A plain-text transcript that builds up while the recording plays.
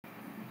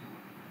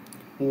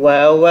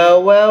Well.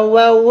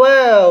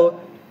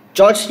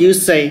 George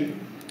Yusay,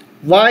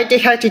 why they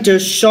had to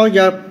show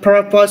your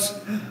purpose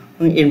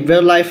in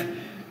real life?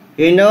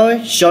 You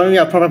know, showing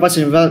your purpose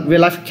in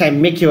real life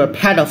can make you a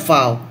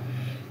pedophile.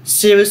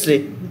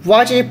 Seriously,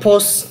 why did you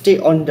post it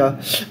on the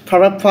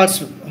private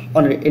parts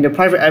in the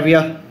private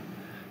area?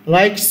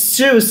 Like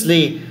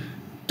seriously,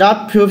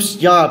 that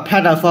proves you're a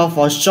pedophile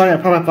for showing your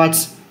private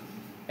parts.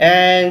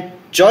 And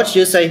George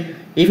Yusay,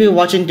 if you're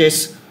watching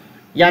this,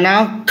 you're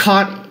now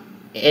caught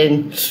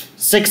in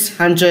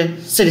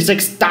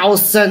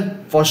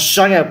 666,000 for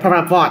showing your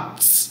private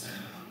parts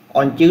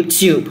on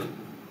YouTube.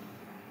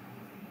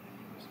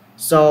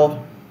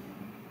 So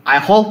I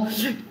hope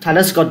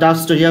WAU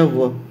Studio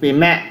will be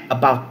mad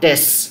about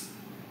this.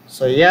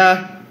 So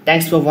yeah,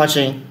 thanks for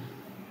watching.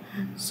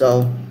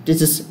 So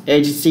this is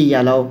Agency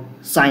Yellow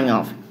signing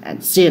off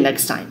and see you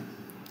next time.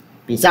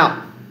 Peace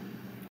out.